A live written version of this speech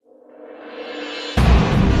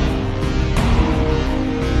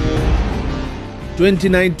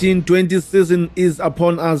2019-20 season is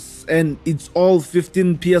upon us, and it's all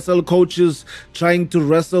 15 PSL coaches trying to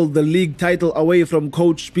wrestle the league title away from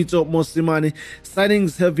coach Pitso.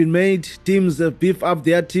 Signings have been made, teams have beefed up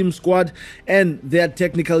their team squad and their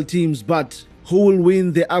technical teams, but who will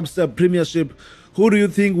win the Absa Premiership? Who do you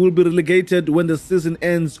think will be relegated when the season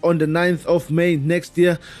ends on the 9th of May next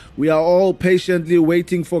year? We are all patiently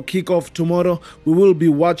waiting for kickoff tomorrow. We will be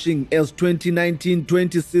watching as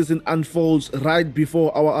 2019-20 season unfolds right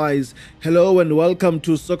before our eyes. Hello and welcome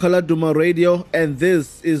to Sokaladuma Radio, and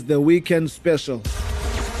this is the weekend special.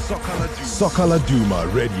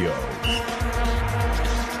 Sokaladuma Radio.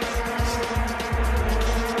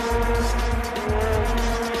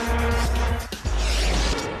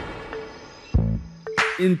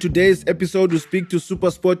 In today's episode, we speak to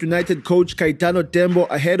SuperSport United coach Caetano Tembo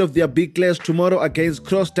ahead of their big clash tomorrow against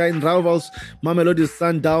cross-time rivals Mamelodi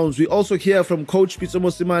Sundowns. We also hear from coach Pitso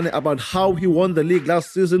Mosimane about how he won the league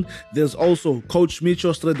last season. There's also coach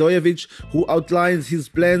Micho Stredojevic who outlines his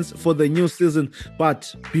plans for the new season.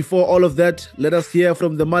 But before all of that, let us hear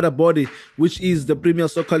from the mother body, which is the Premier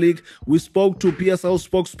Soccer League. We spoke to PSL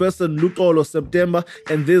spokesperson Luxolo September,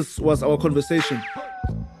 and this was our conversation.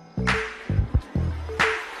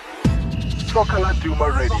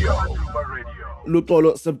 Sokaladuma Radio.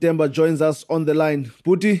 Luxolo September joins us on the line.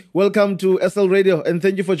 Puti, welcome to SL Radio and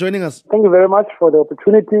thank you for joining us. Thank you very much for the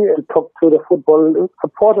opportunity to talk to the football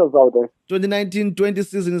supporters out there. 2019-20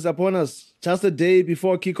 season is upon us. Just a day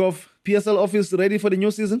before kickoff. PSL office ready for the new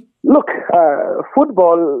season? Look, the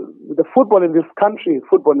football in this country,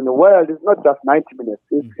 football in the world is not just 90 minutes.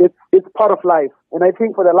 It's part of life. And I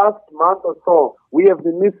think for the last month or so, we have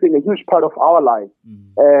been missing a huge part of our life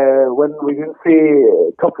when we can see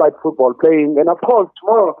top-flight football playing. And of course,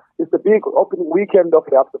 tomorrow is the big opening weekend of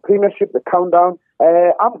the Premiership, the countdown.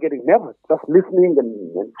 I'm getting nervous just listening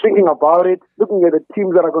and thinking about it, looking at the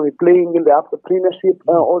teams that are going to be playing in the Premiership,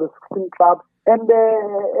 all the 16 clubs. And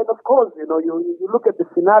of course, you look at the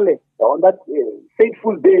finale on that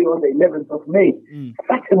fateful day on the 11th of May.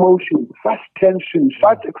 Such emotion, such tension,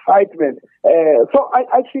 such excitement. So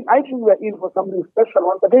I think we're in for something special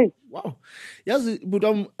once again. Wow. Yes, but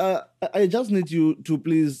I just need you to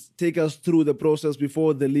please take us through the process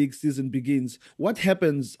before the league season begins. What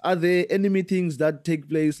happens? Are there any meetings that take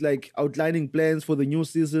place, like outlining plans for the new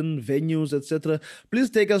season, venues, etc.?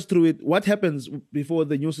 Please take us through it. What happens before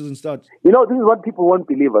the new season starts? This is what people won't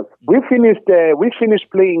believe us. We finished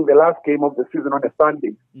playing the last game of the season on a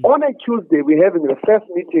Sunday. On a Tuesday, we're having the first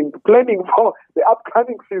meeting planning for the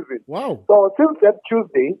upcoming season. Wow. So since that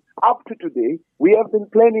Tuesday up to today, we have been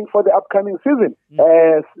planning for the upcoming season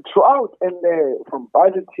throughout, and from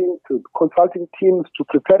budgeting to consulting teams to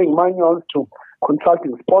preparing manuals to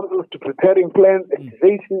consulting sponsors to preparing plans,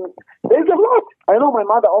 activations. There's a lot. I know my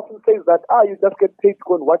mother often says that, you just get paid to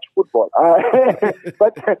go and watch football.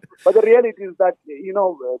 But the reality is that,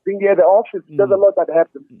 being here at the office, there's a lot that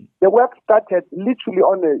happens. The work started literally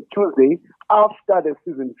on a Tuesday after the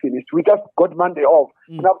season finished. We just got Monday off.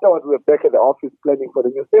 And afterwards, we were back at the office planning for the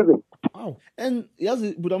new season. Wow. And yes,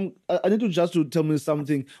 but I need you just to tell me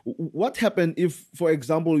something. What happened if, for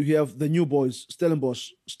example, you have the new boys, Stellenbosch,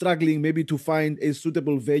 struggling maybe to find a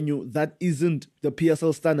suitable venue that isn't the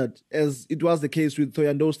PSL standard, as it was the case with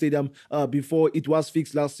Thohoyandou Stadium before it was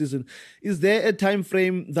fixed last season? Is there a time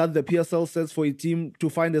frame that the PSL sets for a team to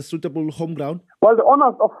find a suitable home ground? Well, the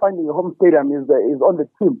onus of finding a home stadium is on the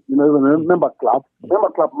team. The member club. The member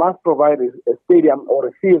club must provide a stadium or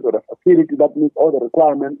a field or a facility that meets all the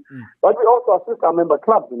requirements. But we also assist our member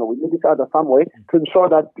clubs. We meet each other some way to ensure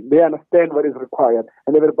that they understand what is required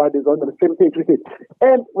and everybody is on the same page with it.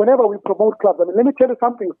 And whenever we promote clubs, let me tell you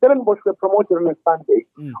something. Stellenbosch were promoted on a Sunday.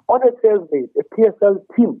 On a Thursday, a PSL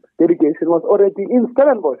team delegation was already in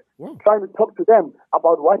Stellenbosch trying to talk to them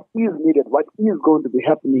about what is needed, what is going to be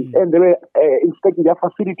happening, and they were inspecting their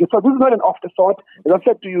facility. So this is not an afterthought. As I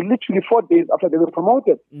said to you, literally 4 days after they were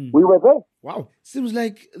promoted, we were there. Wow. Seems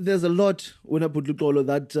like there's a lot, when I put Luxolo,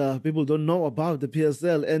 that people don't know about the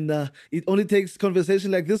PSL, and it only takes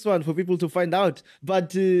conversation like this one for people to find out.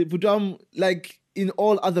 But Putam, like in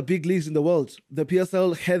all other big leagues in the world, the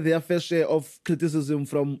PSL had their fair share of criticism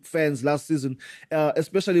from fans last season,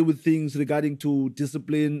 especially with things regarding to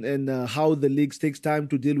discipline and how the league takes time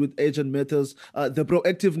to deal with urgent matters, the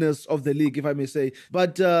proactiveness of the league, if I may say.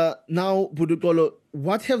 But now, Putukolo,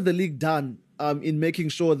 what have the league done in making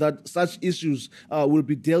sure that such issues will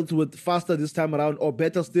be dealt with faster this time around, or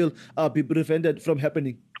better still, be prevented from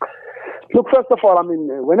happening? Look, first of all,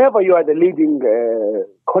 whenever you are the leading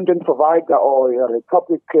content provider or you're a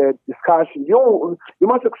topic discussion, you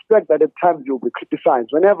must expect that at times you'll be criticized.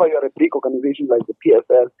 Whenever you're a big organization like the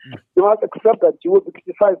PSL, you must accept that you will be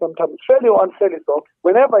criticized sometimes, fairly or unfairly so.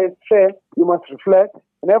 Whenever it's fair, you must reflect.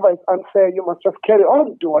 Whenever it's unfair, you must just carry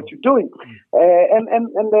on, do what you're doing.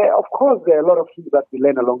 Of course, there are a lot of things that we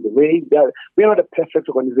learn along the way. We are not a perfect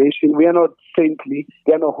organization. We are not saintly.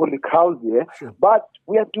 There are no holy cows here. Sure. But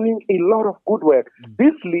we are doing a lot of good work.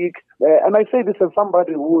 This league, and I say this as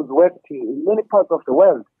somebody who's worked in many parts of the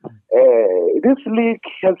world, this league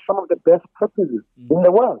has some of the best purposes in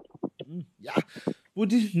the world. Yeah.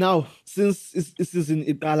 Budi, now, since this is in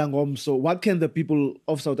Iqala, so what can the people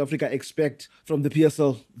of South Africa expect from the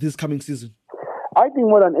PSL this coming season? I think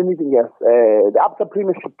more than anything else, the ABSA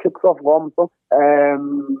Premiership kicks off, so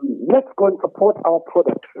let's go and support our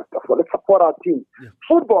product first of all. Let's support our team. Yeah.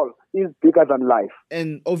 Football is bigger than life.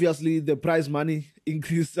 And obviously the prize money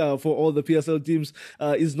increase for all the PSL teams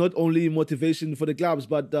is not only motivation for the clubs,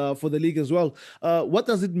 but for the league as well. What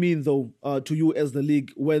does it mean, though, to you as the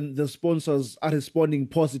league when the sponsors are responding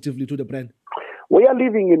positively to the brand? We are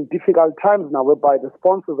living in difficult times now whereby the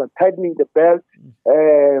sponsors are tightening the belt,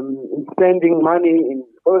 in spending money in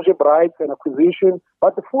sponsorship rights and acquisition.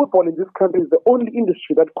 But the football in this country is the only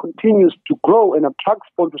industry that continues to grow and attract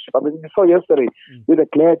sponsorship. We saw yesterday with the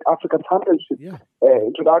Glad Africa Championship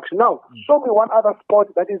introduction. Now, show me one other sport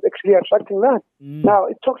that is actually attracting that. Now,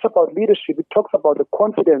 it talks about leadership. It talks about the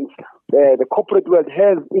confidence the corporate world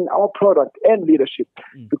has in our product and leadership,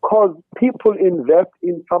 because people invest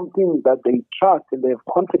in something that they trust and they have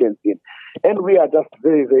confidence in. And we are just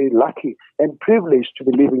very, very lucky and privileged to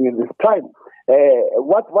be living in this time.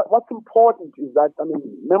 What's important is that,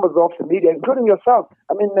 members of the media, including yourself,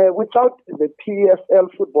 without the PSL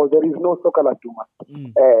football, there is no Soccer Laduma.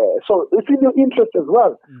 So it's in your interest as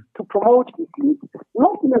well to promote this league,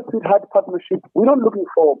 not in a sweetheart partnership. We're not looking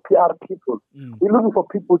for PR people. We're looking for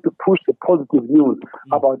people to push the positive news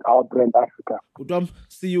about our brand, Africa. Udom,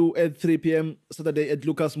 see you at 3 p.m. Saturday at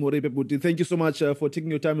Lucas Moripe Buti. Thank you so much for taking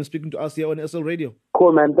your time and speaking to us here on SL Radio.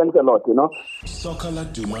 Cool, man. Thanks a lot, Soccer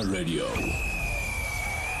Laduma Radio.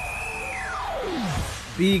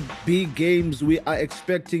 Big games we are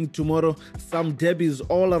expecting tomorrow. Some derbies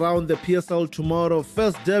all around the PSL tomorrow.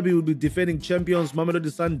 First derby will be defending champions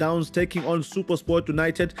Mamelodi Sundowns taking on SuperSport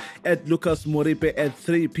United at Lucas Moripe at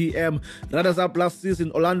 3 p.m. Runners-up last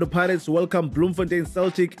season, Orlando Pirates welcome Bloemfontein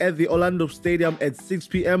Celtic at the Orlando Stadium at 6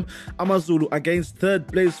 p.m. Amazulu against third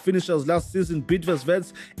place finishers last season,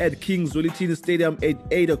 Bidvest at King Zwelithini Stadium at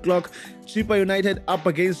 8 o'clock. Chippa United up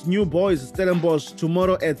against New Boys Stellenbosch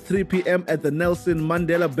tomorrow at 3 p.m. at the Nelson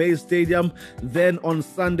Mandela Bay Stadium. Then on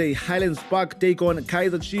Sunday, Highlands Park take on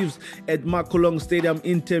Kaizer Chiefs at Makulong Stadium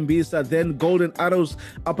in Tembisa. Then Golden Arrows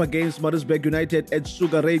up against Maritzburg United at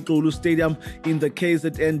Sugar Ray Xulu Stadium in the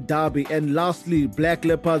KZN Derby. And lastly, Black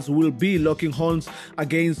Leopards will be locking horns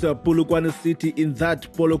against Polokwane City in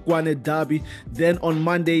that Polokwane Derby. Then on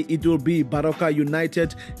Monday, it will be Baroka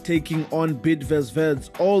United taking on Bidvest.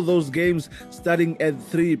 All those games starting at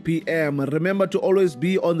 3 p.m. Remember to always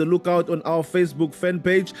be on the lookout on our Facebook fan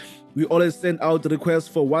page. We always send out requests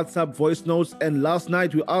for WhatsApp voice notes, and last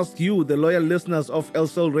night we asked you, the loyal listeners of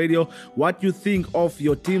SL Radio, what you think of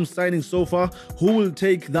your team signing so far. Who will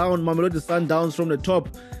take down Mamelodi Sundowns from the top?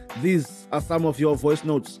 These are some of your voice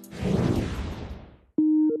notes.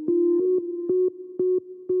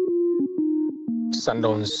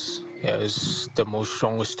 Sundowns is the most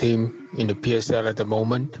strongest team in the PSL at the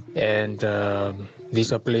moment, and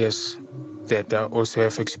these are players that also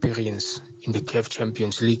have experience in the CAF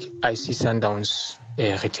Champions League. I see Sundowns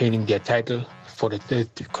retaining their title for the third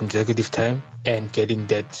consecutive time and getting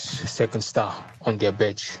that second star on their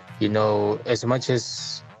badge. As much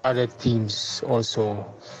as other teams also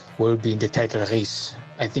will be in the title race,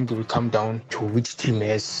 I think it will come down to which team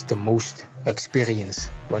has the most experience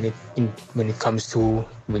when it comes to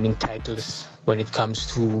winning titles, when it comes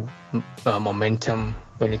to momentum,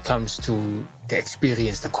 when it comes to the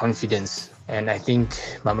experience, the confidence. And I think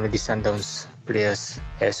Mamelodi Sundowns players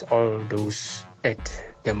has all those at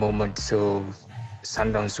the moment, so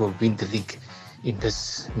Sundowns will win the league in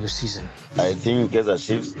this new season. I think Kaizer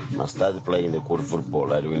Chiefs must start playing the good football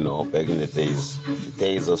that we know back in the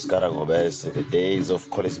days of Skarangobes, the days of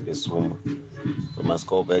Collins Besum. We must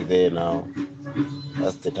go back there now.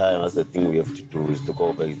 That's the time, that's the thing we have to do, is to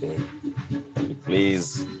go back there. And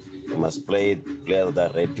please, we must play players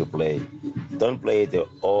that are ready to play. Don't play the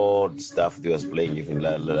old stuff they was playing even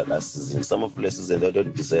last season. Some of the places they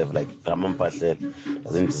don't deserve, like Raman Patel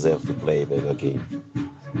doesn't deserve to play back again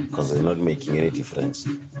because they're not making any difference.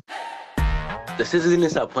 The season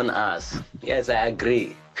is upon us. Yes, I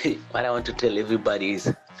agree. What I want to tell everybody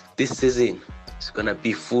is this season is going to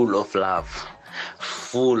be full of love,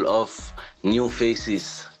 full of new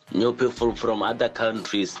faces, new people from other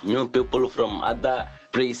countries, new people from other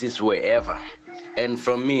places, wherever. And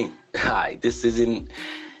from me, this season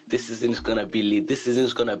is going to be lit. This season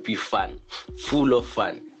is going to be fun, full of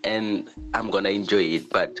fun, and I'm going to enjoy it.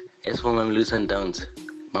 But as for Mamelodi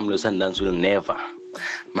Sundowns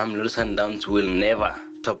will never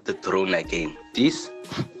top the throne again. This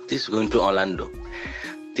is going to Orlando.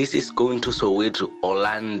 This is going to Soweto,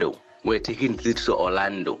 Orlando. We're taking this to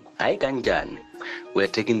Orlando. Hi, Kanjan. We're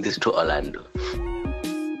taking this to Orlando.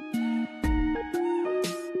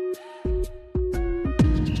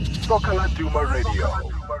 Soccer Laduma Radio.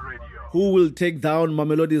 Who will take down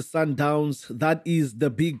Mamelodi Sundowns? That is the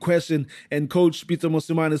big question. And Coach Pitso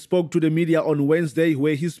Mosimane spoke to the media on Wednesday,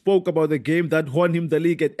 where he spoke about the game that won him the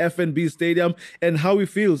league at FNB Stadium and how he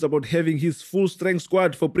feels about having his full-strength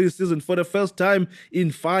squad for pre-season for the first time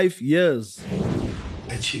in 5 years.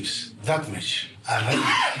 The Chiefs, that match,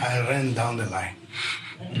 I ran down the line.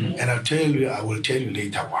 And I will tell you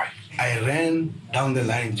later why. I ran down the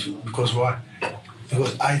line because what?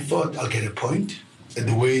 Because I thought I'll get a point. And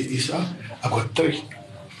the way it is, I got 3.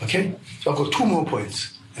 Okay? So I got 2 more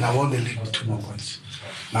points. And I won the league with 2 more points.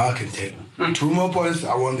 Now I can tell you. 2 more points,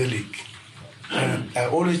 I won the league. And I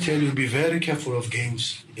always tell you, be very careful of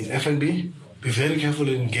games in FNB. Be very careful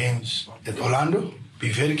in games at Orlando. Be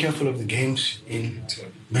very careful of the games in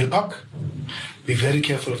Mill Park. Be very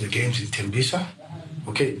careful of the games in Tembisa.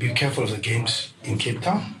 Okay? Be careful of the games in Cape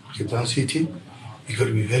Town City. You got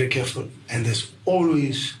to be very careful. And there's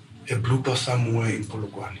always a blooper somewhere in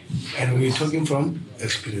Polokwane. And we're talking from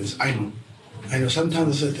experience. I know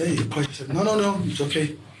sometimes I said, hey, I said, no, it's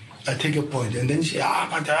okay. I take a point. And then she,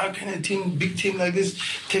 but how can a big team like this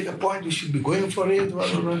take a point? We should be going for it. Blah,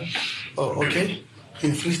 blah, blah. Oh, okay.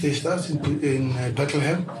 In Free State Stars, in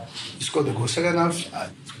Bethlehem, you scored the goal. Second half,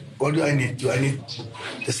 what do I need? Do I need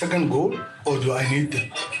the second goal or do I need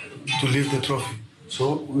to leave the trophy?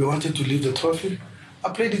 So we wanted to leave the trophy. I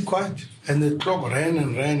played it quiet, and the clock ran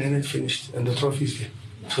and it finished, and the trophy is here.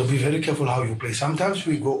 So be very careful how you play. Sometimes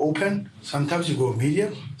we go open, sometimes you go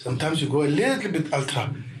medium, sometimes you go a little bit ultra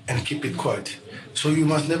and keep it quiet. So you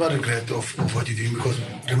must never regret of what you do, because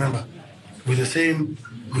remember, with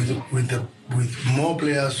more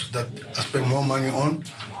players that I spend more money on,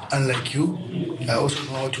 unlike you, I also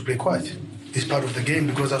know how to play quiet. It's part of the game,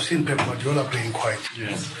 because I've seen Pep Guardiola playing quiet.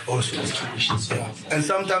 Yes. Also. Yeah. And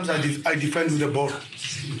sometimes I defend with the ball.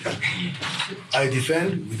 I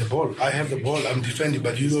defend with the ball. I have the ball, I'm defending,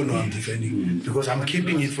 but you don't know I'm defending, because I'm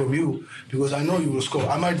keeping it from you, because I know you will score.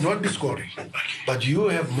 I might not be scoring, but you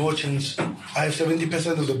have more chance. I have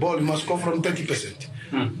 70% of the ball, you must score from 30%.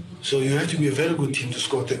 So you have to be a very good team to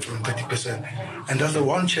score from 30%. And that's the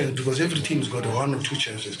one chance, because every team's got 1 or 2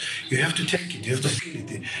 chances. You have to take it, you have to seal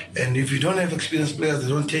it. And if you don't have experienced players that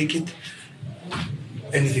don't take it,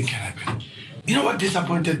 anything can happen. You know what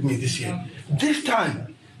disappointed me this year? This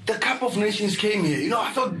time, the Cup of Nations came here.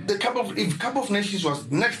 I thought if Cup of Nations was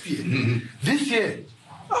next year, this year,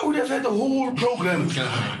 I would have had a whole program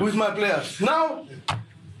with my players. Now,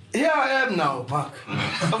 here I am now, Mark.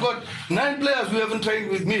 I've got 9 players who haven't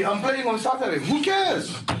trained with me. I'm playing on Saturday. Who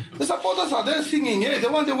cares? The supporters are there singing. Hey, they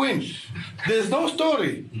want to win. There's no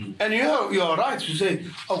story. And you are right to say,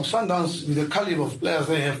 Sundowns, with the caliber of players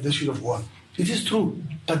they have, they should have won. It is true.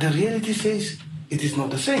 But the reality says it is not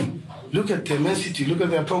the same. Look at Man City. Look at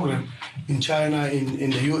their program in China, in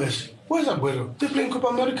the US. Where's Aguero? They're playing Copa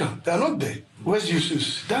America. They're not there. Where's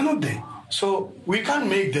Jesus? They're not there. So we can't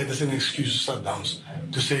make that as an excuse, Sundowns,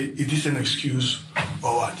 to say it is an excuse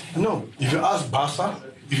or what. No. If you ask Barca,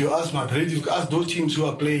 if you ask Madrid, if you ask those teams who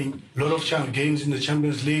are playing a lot of games in the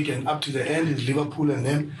Champions League and up to the end, it's Liverpool and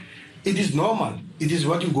them, it is normal. It is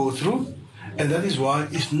what you go through, and that is why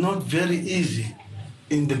it's not very easy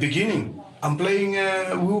in the beginning. I'm playing,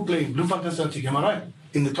 we were playing Blue Park and Celtic, am I right?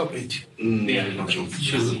 In the top 8. Yeah,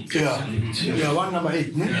 1 number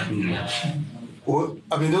 8. Well,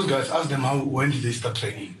 those guys, ask them when did they start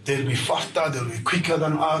training. They'll be faster, they'll be quicker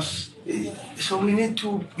than us. So we need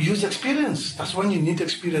to use experience. That's when you need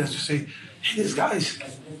experience to say, hey, these guys,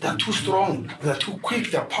 they're too strong, they're too quick,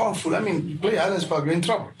 they're powerful. You play Islands Park, you're in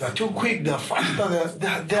trouble. They're too quick, they're faster,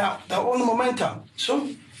 they're on momentum. So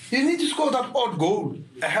you need to score that odd goal,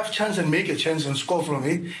 a half chance and make a chance and score from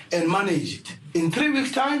it and manage it. In 3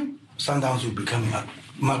 weeks' time, Sundowns will be coming up.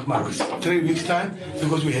 Mark Marcus, 3 weeks' time,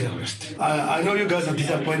 because we had a rest. I know you guys are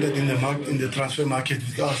disappointed in the transfer market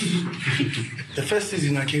with us. The first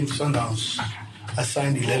season I came to Sundowns, I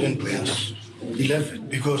signed 11 players. 11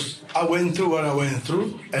 because I went through what I went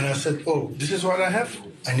through and I said, oh, this is what I have.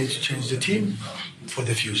 I need to change the team for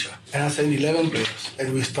the future. And I said 11 players.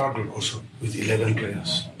 And we struggled also with 11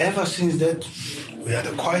 players. Ever since that, we are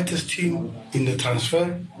the quietest team in the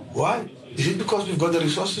transfer. Why? Is it because we've got the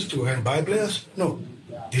resources to go and buy players? No.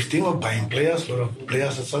 This thing of buying players, a lot of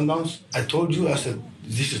players at Sundowns, I told you, I said,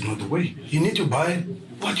 this is not the way. You need to buy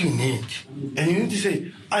what you need. And you need to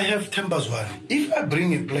say, I have Tembazwane. If I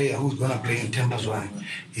bring a player who's going to play in Tembazwane,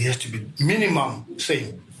 he has to be minimum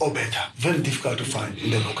same or better. Very difficult to find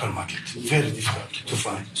in the local market. Very difficult to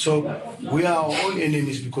find. So we are our own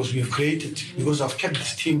enemies because we've created, because I've kept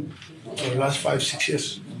this team for the last 5-6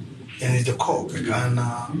 years. And it's the core,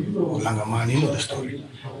 Ghana, Langamani, you know the story.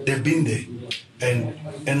 They've been there.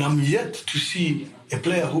 And I'm yet to see a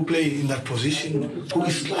player who play in that position who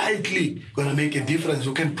is slightly going to make a difference,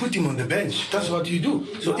 who can put him on the bench. That's what you do.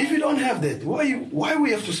 So if you don't have that, why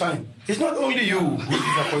we have to sign? It's not only you who is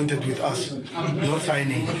disappointed with us not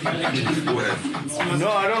signing. No,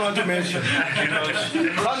 I don't want to mention.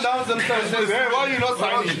 Sundowns themselves say, hey, why are you not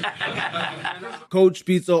signing? Coach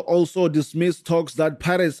Pitso also dismissed talks that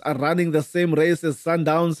Pirates are running the same race as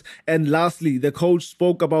Sundowns. And lastly, the coach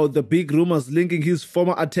spoke about the big rumors linking his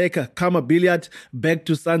former attacker, Kama Billiard, back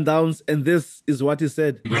to Sundowns. And this is what he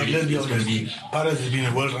said. But let's be honest, Pirates has been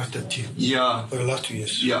a well-rested team for the last 2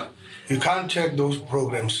 years. Yeah. You can't check those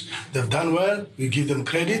programs. They've done well. We give them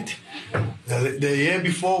credit. The year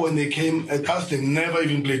before, when they came at us, they never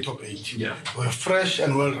even played top 8. Yeah. We're fresh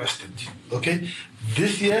and well rested. Okay.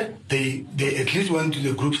 This year, they at least went to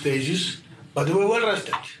the group stages, but they were well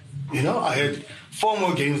rested. You know, I had 4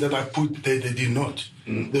 more games that I put. They did not.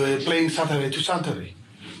 They were playing Saturday to Saturday,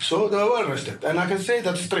 so they were well rested. And I can say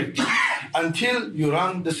that straight. Until you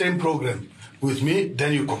run the same program with me,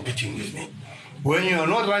 then you're competing with me. When you are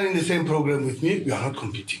not running the same program with me, you are not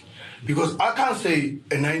competing. Because I can't say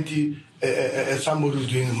somebody who's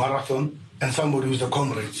doing a marathon and somebody who's the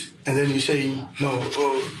comrades, and then you say, no,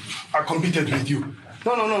 I competed with you.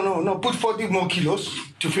 No. Put 40 more kilos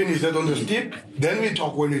to finish that on the steep. Then we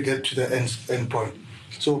talk when we get to the end point.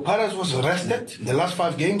 So Pirates was rested. The last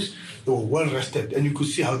 5 games, they were well rested. And you could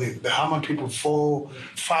see how they hammered people 4,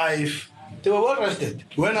 5. They were well rested.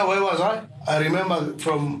 Where was I? I remember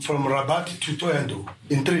from Rabat to Toyando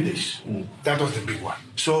in 3 days. That was the big one.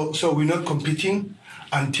 So we're not competing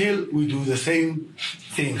until we do the same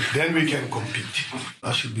thing. Then we can compete.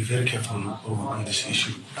 I should be very careful on this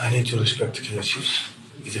issue. I need to respect the Kaizer Chiefs.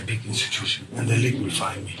 It's a big institution, and the league will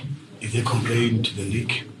find me. If they complain to the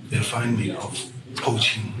league, they'll find me of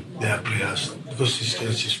poaching their players because it's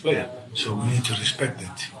Kaizer Chiefs player. So we need to respect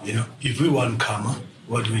that. You know, if we want karma,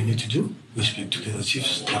 what do we need to do? We speak to Kaizer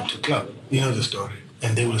Chiefs, club to club. You know the story.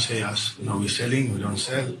 And they will say us, no, we're selling, we don't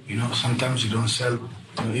sell. You know, sometimes you don't sell.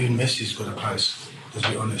 You know, even Messi's got a price, let's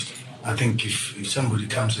be honest. I think if somebody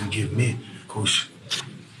comes and give me, Coach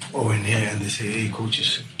Owen here, and they say, hey,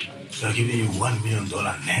 coaches, they're giving you $1 million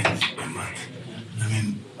net per month. I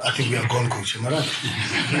mean, I think we are gone, Coach, am I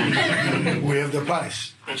right? We have the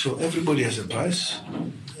price. So everybody has a price,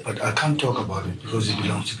 but I can't talk about it because it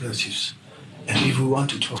belongs to Kaizer Chiefs. And if we want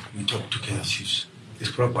to talk, we talk to Kaizer Chiefs. It's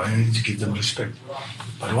proper. I need to give them respect.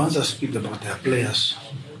 But once I speak about their players,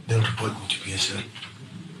 they'll report me to PSL.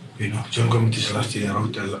 You know, John Gomitis last year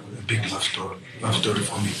wrote a big love story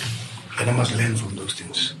for me. And I must learn from those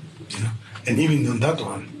things, you know. And even on that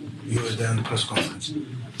one, you were there in the press conference.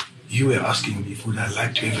 You were asking me if would I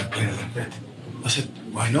like to have a player like that. I said,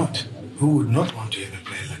 why not? Who would not want to have a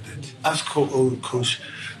player like that? Ask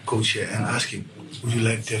coach here and ask him, would you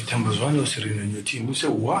like to have Tembazwane or Serena in your team? We say,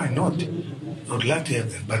 why not? I would like to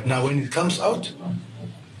have them. But now when it comes out,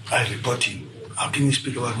 I report him. How can you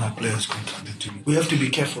speak about my players contracted to me? We have to be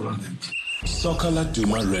careful on that. Soccer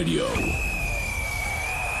Laduma Radio.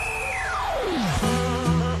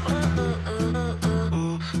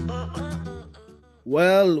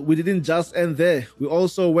 Well, we didn't just end there. We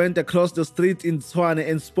also went across the street in Tshwane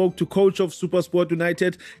and spoke to coach of SuperSport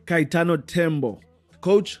United, Kaitano Tembo.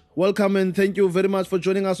 Coach, welcome and thank you very much for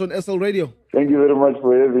joining us on SL Radio. Thank you very much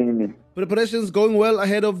for having me. Preparations going well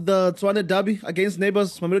ahead of the Tshwane derby against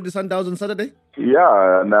neighbours Mamelodi Sundowns on Saturday?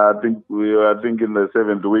 Yeah, and I think we are in the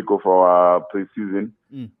 7th week of our pre-season.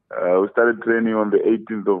 We started training on the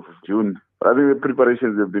 18th of June. I think the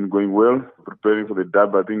preparations have been going well, preparing for the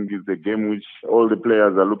derby. I think it's a game which all the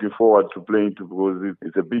players are looking forward to playing to because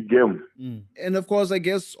it's a big game. And of course, I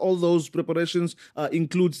guess all those preparations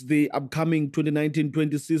includes the upcoming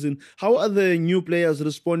 2019-20 season. How are the new players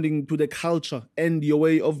responding to the culture and your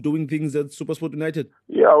way of doing things at SuperSport United?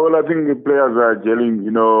 Yeah, well, I think the players are gelling,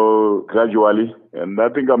 gradually. And I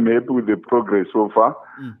think I'm happy with the progress so far,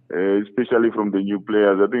 especially from the new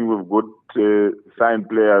players. I think we've got signed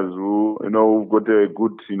players who, who've got a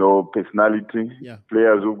good, personality,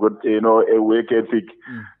 players who've got, a work ethic.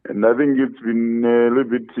 And I think it's been a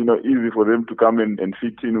little bit, easy for them to come and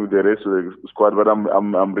fit in with the rest of the squad. But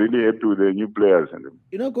I'm really happy with the new players.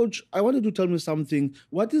 Coach, I wanted to tell me something.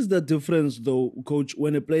 What is the difference, though, Coach,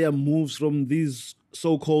 when a player moves from these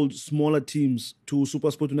so-called smaller teams to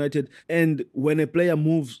SuperSport United, and when a player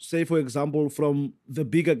moves, say, for example, from the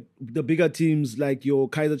bigger teams like your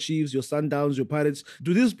Kaizer Chiefs, your Sundowns, your Pirates?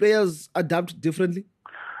 Do these players adapt differently?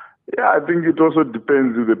 Yeah, I think it also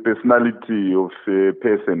depends on the personality of a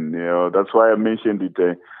person. That's why I mentioned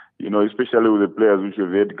it. Especially with the players which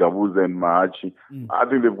have had Gavuza and Mahachi. I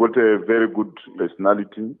think they've got a very good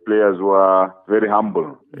personality. Players who are very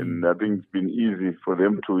humble. And I think it's been easy for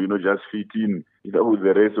them to, just fit in, with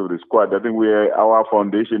the rest of the squad. I think our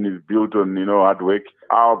foundation is built on, hard work.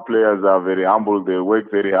 Our players are very humble. They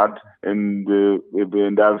work very hard. And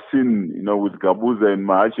I've seen, with Gavuza and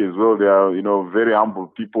Mahachi as well, they are, very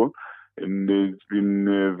humble people. And it's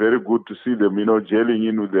been very good to see them, gelling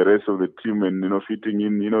in with the rest of the team and, fitting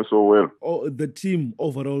in, so well. The team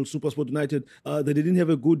overall, SuperSport United, they didn't have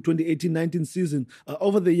a good 2018-19 season.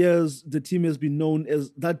 Over the years, the team has been known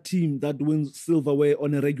as that team that wins silverware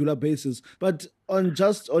on a regular basis. But on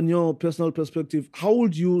your personal perspective, how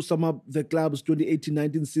would you sum up the club's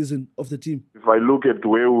 2018-19 season of the team? If I look at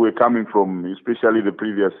where we were coming from, especially the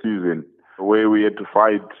previous season, where we had to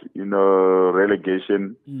fight,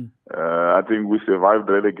 relegation. I think we survived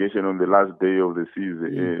relegation on the last day of the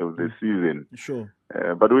season. Sure.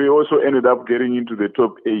 But we also ended up getting into the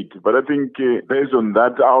top 8. But I think based on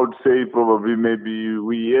that, I would say probably maybe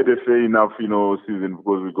we had a fair enough, season,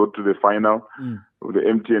 because we got to the final with the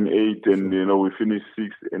MTN 8 and, we finished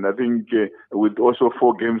 6th. And I think with also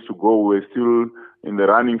 4 games to go, we're still in the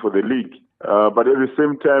running for the league. But at the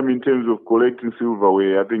same time, in terms of collecting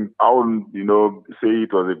silverware, I think I wouldn't, say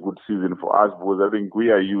it was a good season for us, because I think we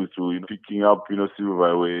are used to picking up,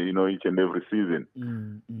 silverware, each and every season.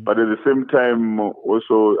 But at the same time,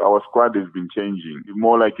 also our squad has been changing,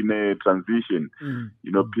 more like in a transition,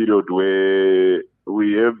 period where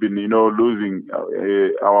we have been, losing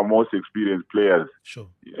our most experienced players. Sure.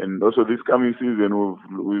 And also this coming season,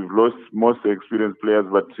 we've lost most experienced players,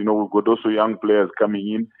 but, we've got also young players coming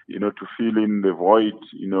in, to fill in the void,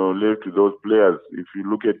 left to those players. If you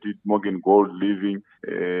look at it, Morgan Gold leaving,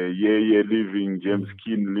 leaving, James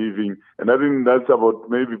Keane leaving. And I think that's about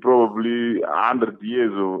maybe probably 100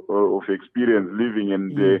 years of experience leaving,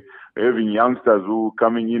 and having youngsters who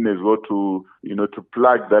coming in as well to, to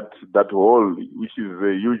plug that hole, which is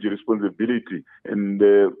a huge responsibility. And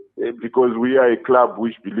because we are a club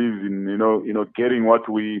which believes in, getting what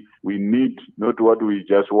we need, not what we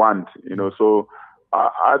just want, so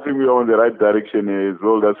I think we are on the right direction as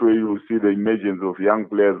well. That's where you will see the emergence of young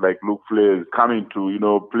players like Luke Flares coming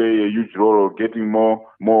to, play a huge role, or getting more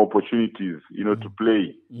opportunities, to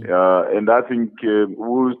play. And I think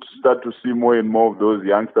we'll start to see more and more of those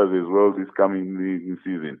youngsters as well this coming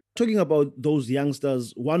season. Talking about those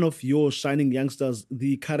youngsters, one of your shining youngsters,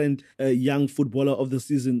 the current young footballer of the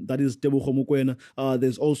season, that is Tebogo Mokoena.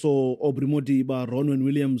 There's also Aubrey Modiba, Ronwen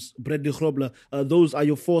Williams, Bradley Grobler. Those are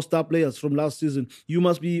your 4 star players from last season. You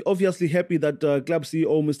must be obviously happy that club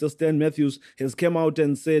CEO, Mr. Stan Matthews, has come out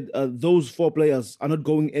and said those 4 players are not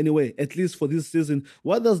going anywhere, at least for this season.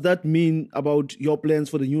 What does that mean about your plans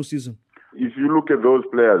for the new season? If you look at those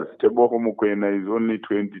players, Tebogo Mokoena is only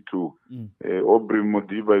 22. Aubrey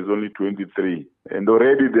Modiba is only 23. And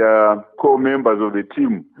already they are co-members of the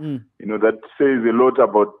team. That says a lot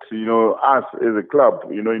about, us as a club,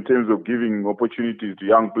 in terms of giving opportunities to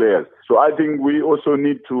young players. So I think we also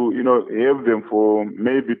need to, have them for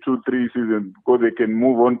maybe 2-3 seasons, because they can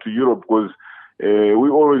move on to Europe, because we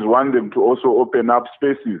always want them to also open up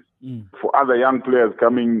spaces for other young players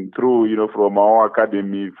coming through, from our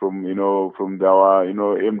academy, from our,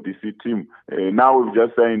 MDC team. Now we've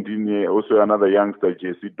just signed in also another youngster,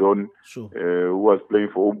 Jesse Don, who was playing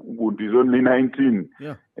for Ubuntu. He's only 19.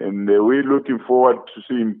 Yeah. And we're looking forward to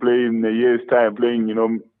see him play in a year's time, playing,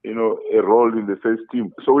 a role in the first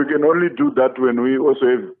team. So we can only do that when we also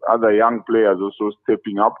have other young players also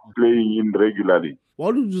stepping up, playing in regularly.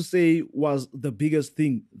 What would you say was the biggest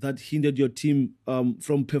thing that hindered your team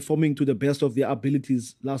from performing to the best of their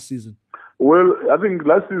abilities last season? Well, I think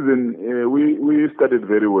last season we started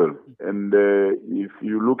very well, and if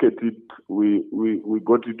you look at it, we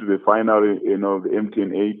got into the final, the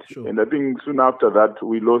MTN 8, Sure. And I think soon after that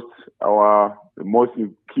we lost our most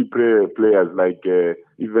key players like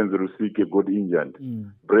Evans Rusike got injured.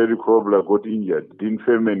 Brady Kobler got injured. Dean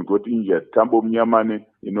Femin got injured. Tambo Mnyamane,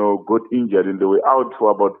 got injured, and they were out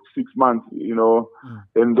for about 6 months,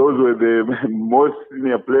 and those were the most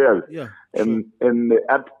senior players. Yeah. And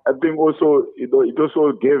I think also it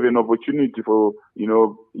also gave an opportunity for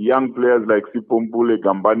young players like Sipompule,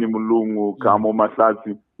 Gambani Mulungu, Kamo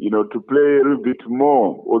Masasi, to play a little bit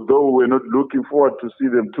more. Although we're not looking forward to see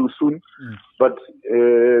them too soon, but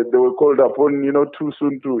they were called upon too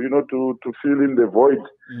soon to fill in the void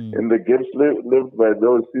and the gaps left by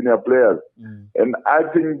those senior players. And I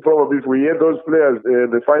think probably if we had those players,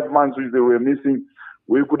 the 5 months which they were missing,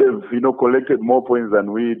 we could have, collected more points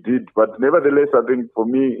than we did. But nevertheless, I think for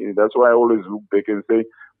me, that's why I always look back and say,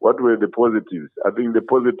 what were the positives? I think the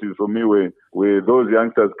positives for me were those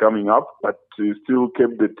youngsters coming up, but still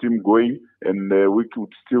kept the team going, and we could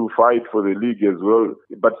still fight for the league as well,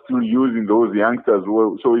 but still using those youngsters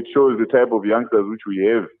well. So it shows the type of youngsters which we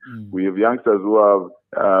have. We have youngsters who are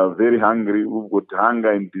very hungry, who've got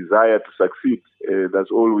hunger and desire to succeed.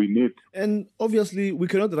 That's all we need. And obviously, we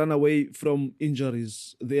cannot run away from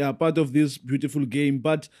injuries. They are part of this beautiful game.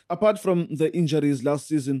 But apart from the injuries last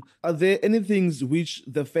season, are there any things which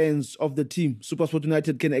the fans of the team, SuperSport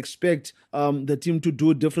United, can expect the team to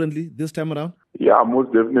do differently this time around? Yeah,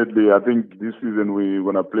 most definitely. I think this season we're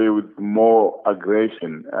going to play with more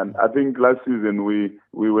aggression. And I think last season we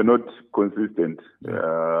were not consistent.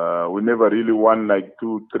 We never really won like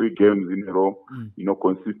 2-3 games in a row,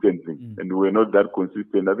 consistently. And we were not that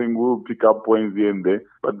consistent. I think we'll pick up points here and there.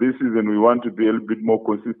 But this season we want to be a little bit more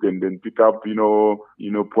consistent and pick up,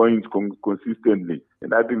 points consistently.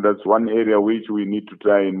 And I think that's one area which we need to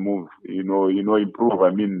try and move, improve,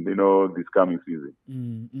 this coming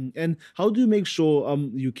season. And how do you make sure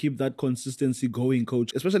you keep that consistency going,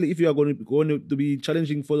 Coach, especially if you are going to be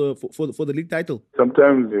challenging for the league title?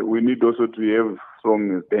 Sometimes we need also to have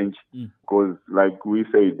strong bench because, like we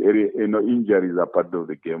said, injuries are part of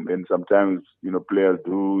the game, and sometimes players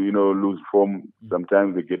do lose form.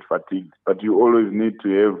 Sometimes they get fatigued, but you always need to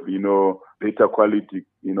have better quality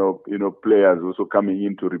players also coming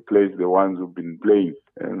in to replace the ones who've been playing.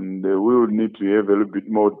 And we will need to have a little bit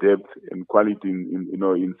more depth and quality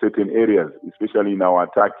in certain areas, especially in our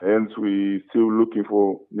attack. Hence, we're still looking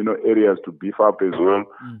for areas to beef up as well.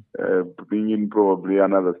 Bring in probably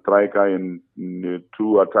another striker and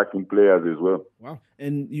 2 attacking players as well. Wow.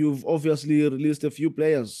 And you've obviously released a few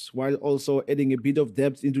players while also adding a bit of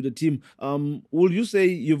depth into the team. Will you say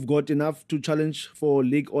you've got enough to challenge for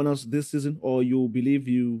league honors this season, or you believe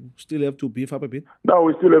you still have to beef up a bit? No,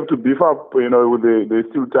 we still have to beef up. There's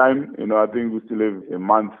still time. I think we still have a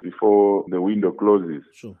month before the window closes.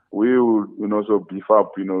 Sure. We will also beef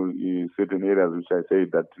up, in certain areas, which I say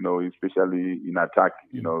that, especially in attack,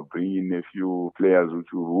 bring in a few players which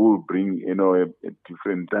will bring, a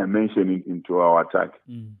different dimension into our attack.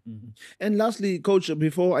 And lastly, Coach,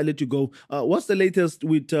 before I let you go, what's the latest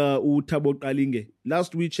with Thabo Qalinge?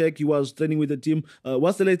 Last we checked, he was training with the team.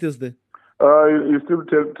 What's the latest there? He's still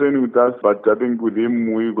training with us, but I think with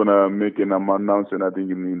him we're gonna make an announcement. I think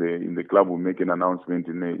in the club we'll make an announcement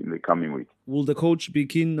in the coming week. Will the coach be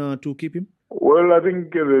keen to keep him? Well, I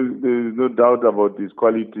think there's no doubt about his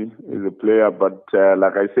quality as a player, but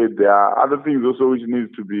like I said, there are other things also which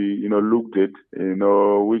needs to be looked at,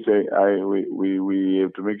 which we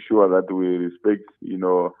have to make sure that we respect,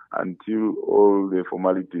 until all the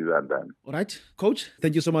formalities are done. All right, Coach,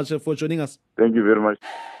 thank you so much for joining us. Thank you very much.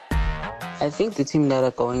 I think the team that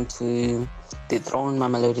are going to dethrone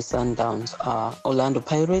Mamelodi Sundowns are Orlando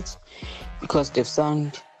Pirates, because they've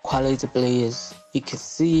signed quality players. You can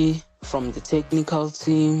see from the technical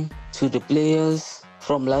team to the players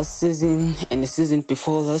from last season and the season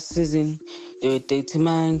before last season, they were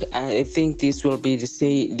determined. And I think this will be the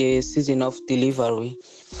season of delivery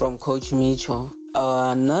from Coach Mitchell.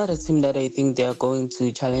 Another team that I think they are going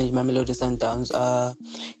to challenge Mamelodi Sundowns are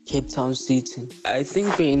Cape Town City. I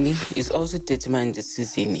think Benny is also determined this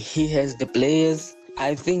season. He has the players.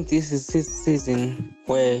 I think this is his season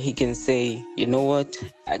where he can say, you know what,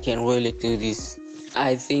 I can really do this.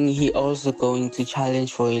 I think he also going to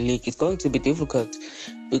challenge for a league. It's going to be difficult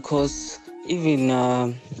because even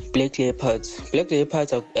Black Leopards,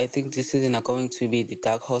 I think this season are going to be the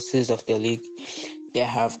dark horses of the league. They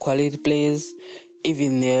have quality players.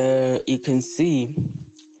 Even there, you can see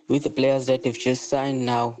with the players that they've just signed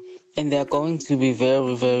now, and they're going to be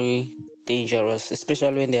very, very dangerous,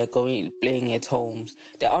 especially when they're playing at homes.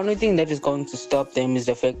 The only thing that is going to stop them is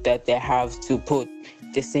the fact that they have to put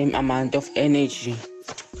the same amount of energy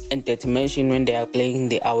and determination when they are playing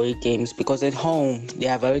the away games, because at home they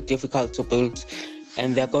are very difficult to build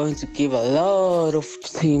and they're going to give a lot of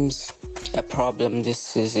teams a problem this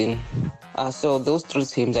season. So those three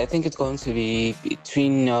teams, I think it's going to be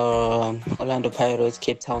between Orlando Pirates,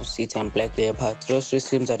 Cape Town City, and Black Leopards. Those three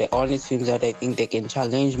teams are the only teams that I think they can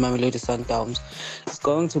challenge Mamelodi Sundowns. It's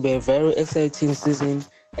going to be a very exciting season,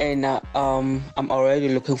 and I'm already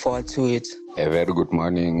looking forward to it. A very good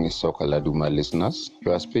morning, Soccer Laduma listeners.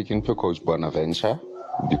 You are speaking to Coach Bonaventure,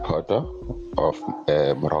 the Potter of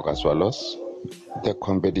Moroka Swallows. The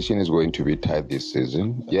competition is going to be tight this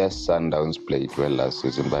season. Yes, Sundowns played well last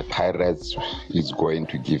season, but Pirates is going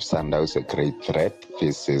to give Sundowns a great threat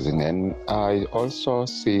this season. And I also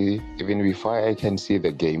see, even before I can see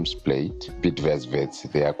the games played,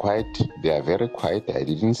 Bidvest, they are very quiet. I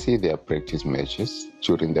didn't see their practice matches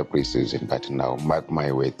during the preseason, but now, mark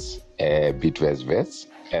my words, Bidvest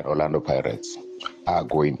and Orlando Pirates are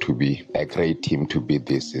going to be a great team to beat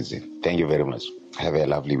this season. Thank you very much. Have a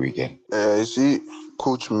lovely weekend. I see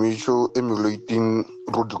Coach Mitchell emulating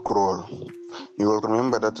Rudy Kroll. You will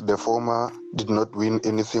remember that the former did not win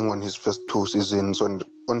anything on his first two seasons.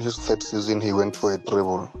 On his third season, he went for a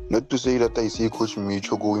treble. Not to say that I see Coach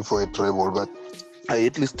Mitchell going for a treble, but I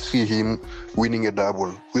at least see him winning a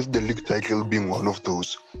double, with the league title being one of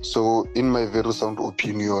those. So, in my very sound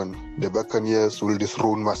opinion, the Buccaneers will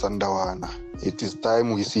dethrone Masandawana. It is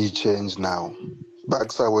time we see change now.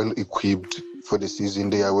 Bucks are well equipped for the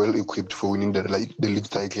season. They are well equipped for winning the league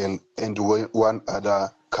title and one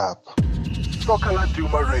other cup. Soccer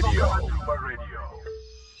Laduma Radio.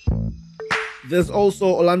 There's also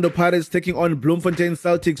Orlando Pirates taking on Bloemfontein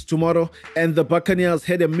Celtics tomorrow, and the Buccaneers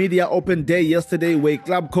had a media open day yesterday where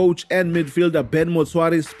club coach and midfielder Ben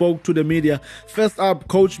Motswari spoke to the media. First up,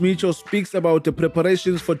 Coach Micho speaks about the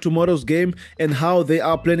preparations for tomorrow's game and how they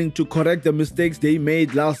are planning to correct the mistakes they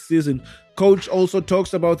made last season. Coach also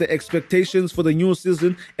talks about the expectations for the new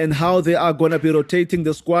season and how they are going to be rotating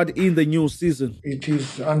the squad in the new season. It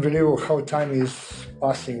is unbelievable how time is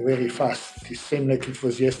passing very fast. It seemed like it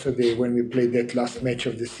was yesterday when we played that last match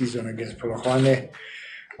of the season against Polokwane.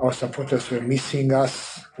 Our supporters were missing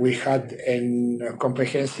us. We had a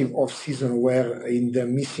comprehensive off-season where in the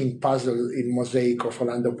missing puzzle in mosaic of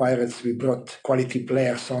Orlando Pirates, we brought quality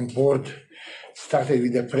players on board. Started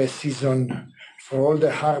with the pre-season. For all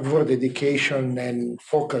the hard work, dedication, and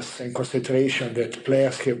focus and concentration that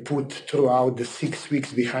players have put throughout the 6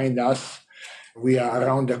 weeks behind us, we are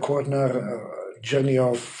around the corner. Journey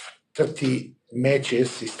of 30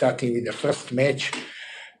 matches, starting with the first match,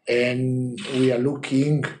 and we are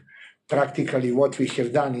looking practically what we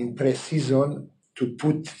have done in pre-season to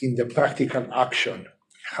put in the practical action.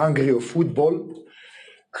 Hungry of football,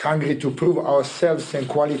 hungry to prove ourselves and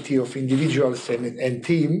quality of individuals and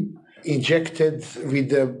team, injected with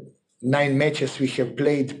the 9 matches we have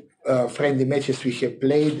played, friendly matches we have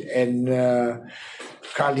played, and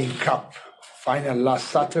Carling Cup final last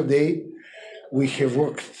Saturday. We have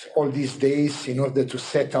worked all these days in order to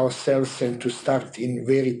set ourselves and to start in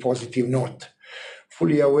very positive note.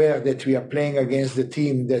 Fully aware that we are playing against the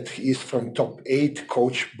team that is from top 8,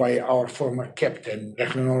 coached by our former captain,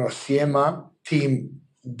 Rechnonolo Siema, team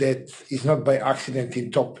that is not by accident in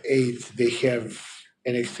top 8. They have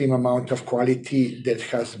an extreme amount of quality that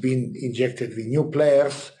has been injected with new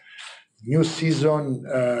players, new season,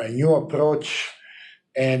 new approach.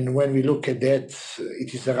 And when we look at that,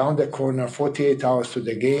 it is around the corner, 48 hours to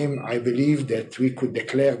the game. I believe that we could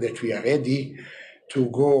declare that we are ready to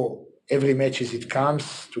go every match as it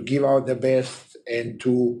comes, to give out the best, and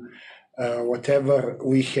to whatever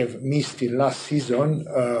we have missed in last season,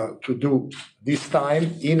 to do this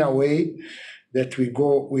time in a way that we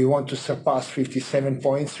want to surpass 57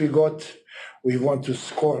 points we got. We want to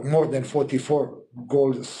score more than 44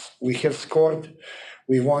 goals we have scored.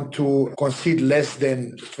 We want to concede less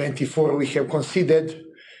than 24 we have conceded.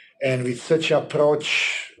 And with such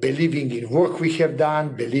approach, believing in work we have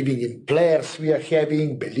done, believing in players we are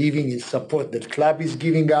having, believing in support that club is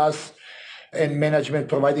giving us, and management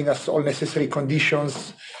providing us all necessary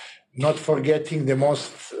conditions, not forgetting the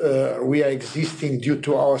most, we are existing due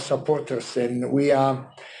to our supporters, and they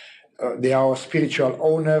are our spiritual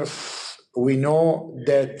owners. We know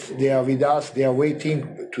that they are with us, they are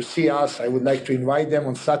waiting to see us. I would like to invite them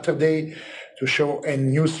on Saturday to show a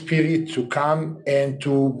new spirit, to come and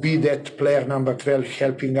to be that player number 12,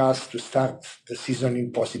 helping us to start the season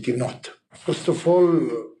in positive note. First of all,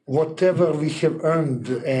 whatever we have earned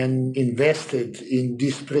and invested in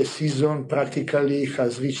this pre-season practically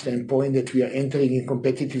has reached a point that we are entering a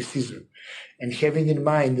competitive season. And having in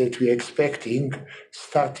mind that we're expecting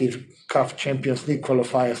starting CAF Champions League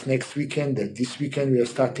qualifiers next weekend, that this weekend we are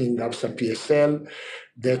starting ABSA PSL,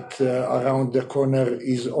 that around the corner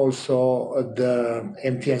is also the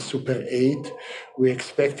MTN Super 8. We're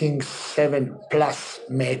expecting 7+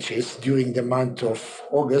 matches during the month of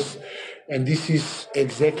August. And this is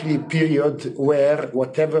exactly a period where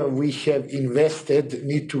whatever we have invested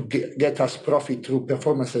need to get us profit through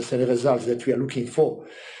performances and results that we are looking for.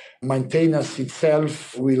 Maintenance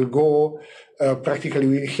itself will go, practically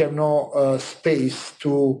we have no space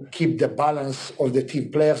to keep the balance of the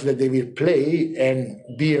team players that they will play and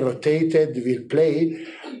be rotated, will play.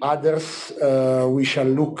 Others, we shall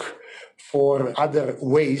look for other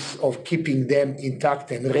ways of keeping them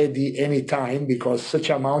intact and ready anytime, because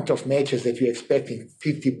such amount of matches that we're expecting,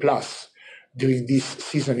 50+ during this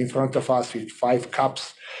season in front of us with 5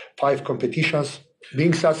 cups, 5 competitions,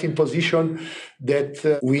 brings us in position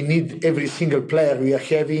that we need every single player we are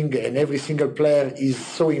having, and every single player is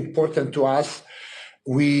so important to us.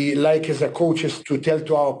 We like as a coaches to tell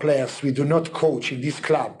to our players, we do not coach in this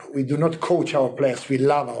club. We do not coach our players. We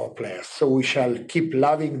love our players. So we shall keep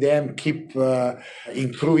loving them, keep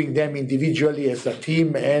improving them individually as a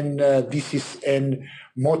team. And this is a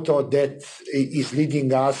motto that is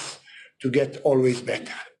leading us to get always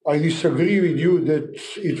better. I disagree with you that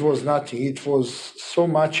it was nothing. It was so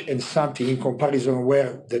much and something in comparison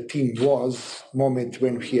where the team was moment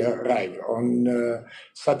when we arrived. On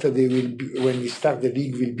Saturday, when we start the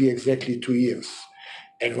league, will be exactly 2 years.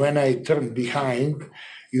 And when I turn behind,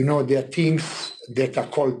 there are things that are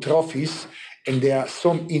called trophies, and there are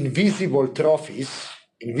some invisible trophies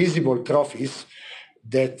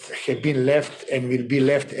that have been left and will be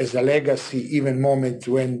left as a legacy even moment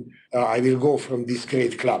when I will go from this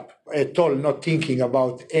great club. At all, not thinking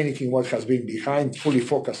about anything what has been behind, fully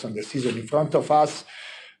focused on the season in front of us,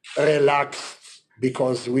 relaxed,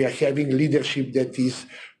 because we are having leadership that is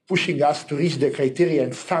pushing us to reach the criteria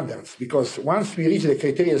and standards, because once we reach the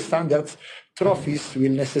criteria and standards, trophies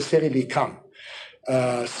will necessarily come.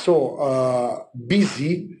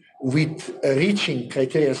 Busy with reaching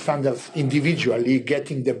criteria standards individually,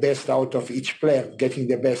 getting the best out of each player, getting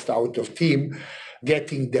the best out of team,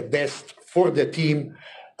 getting the best for the team.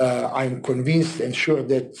 I'm convinced and sure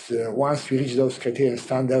that once we reach those criteria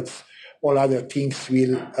standards, all other things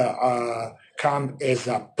will come as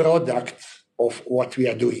a product of what we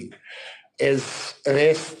are doing. As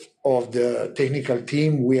rest of the technical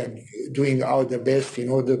team, we are doing our best in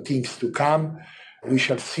order things to come. We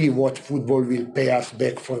shall see what football will pay us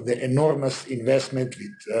back for the enormous investment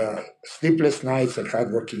with sleepless nights and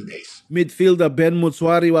hard-working days. Midfielder Ben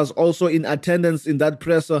Motswari was also in attendance in that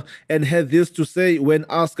presser and had this to say when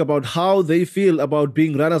asked about how they feel about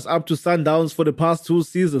being runners-up to Sundowns for the past 2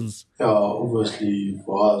 seasons. Yeah, obviously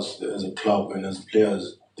for us as a club and as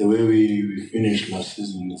players, the way we finished last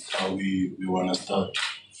season is how we want to start.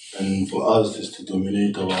 And for us is to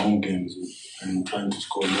dominate our home games and trying to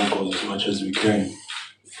score more goals as much as we can.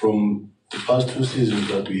 From the past 2 seasons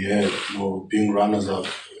that we had, being runners-up.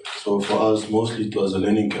 So for us, mostly it was a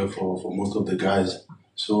learning curve for most of the guys.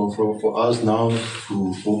 So for us now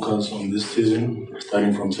to focus on this season,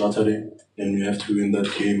 starting from Saturday, then we have to win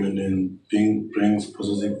that game and then brings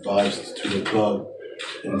positive vibes to the club.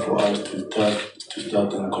 And for us to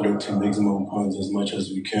start and collecting maximum points as much as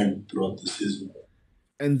we can throughout the season.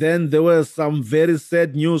 And then there was some very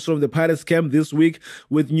sad news from the Pirates camp this week,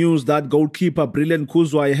 with news that goalkeeper Brilliant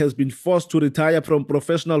Kuzwai has been forced to retire from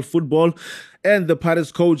professional football. And the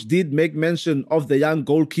Pirates coach did make mention of the young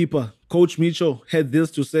goalkeeper. Coach Micho had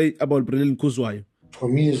this to say about Brilliant Kuzwai. For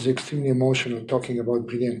me, it's extremely emotional talking about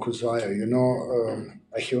Brilliant Kuzwai.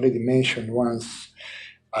 I have already mentioned once,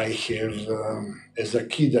 I have, as a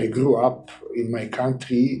kid, I grew up in my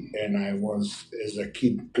country, and I was, as a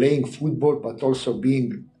kid, playing football, but also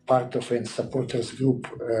being part of a supporters group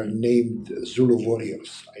named Zulu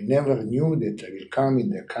Warriors. I never knew that I will come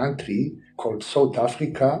in a country called South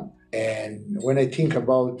Africa. And when I think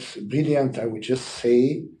about Brilliant, I would just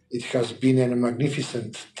say it has been a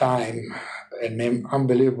magnificent time and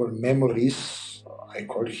unbelievable memories. I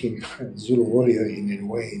call him Zulu Warrior in a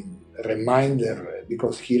way. Reminder,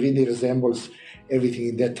 because he really resembles everything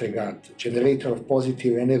in that regard. Generator of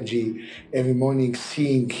positive energy every morning,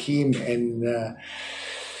 seeing him, and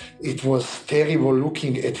it was terrible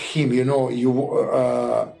looking at him.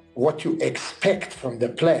 What you expect from the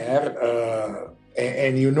player,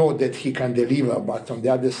 and that he can deliver, but on the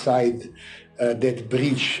other side, that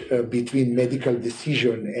bridge between medical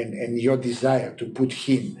decision and your desire to put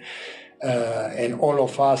him, and all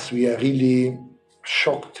of us, we are really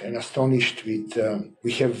shocked and astonished with.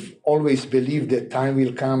 We have always believed that time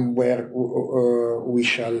will come where we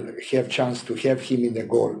shall have chance to have him in the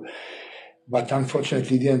goal. But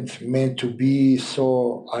unfortunately, it didn't meant to be.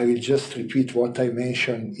 So I will just repeat what I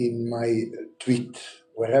mentioned in my tweet.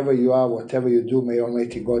 Wherever you are, whatever you do, may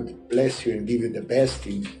Almighty God bless you and give you the best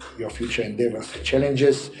in your future endeavors and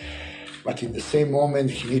challenges. But in the same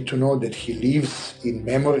moment, you need to know that he lives in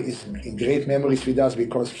memories, in great memories with us,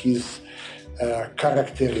 because his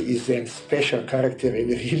character is a special character. And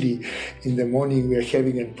really, in the morning, we are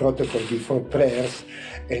having a protocol before prayers,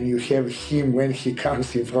 and you have him when he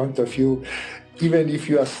comes in front of you. Even if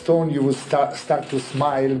you are stoned, you will start to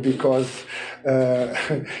smile, because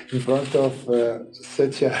in front of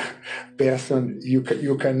such a person, you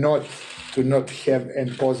cannot to not have a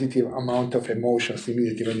positive amount of emotions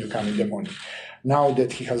immediately when you come in the morning. Now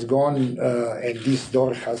that he has gone and this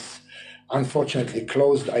door has unfortunately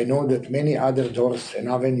closed, I know that many other doors and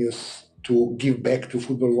avenues to give back to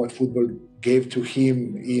football what football gave to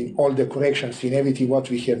him in all the corrections, in everything what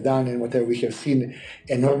we have done and whatever we have seen,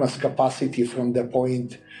 enormous capacity from the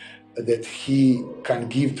point that he can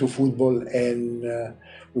give to football. And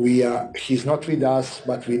he's not with us,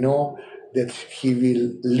 but we know that he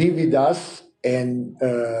will live with us, and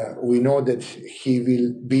we know that he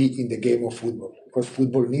will be in the game of football, because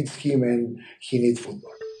football needs him and he needs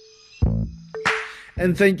football.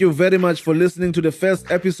 And thank you very much for listening to the first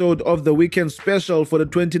episode of the weekend special for the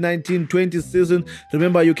 2019-20 season.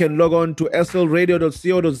 Remember, you can log on to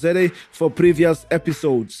slradio.co.za for previous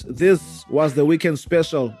episodes. This was the weekend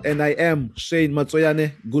special, and I am Shane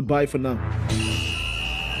Matsoyane. Goodbye for now.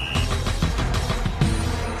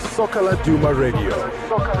 Soccer Laduma Radio.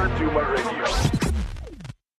 Soccer Laduma Radio.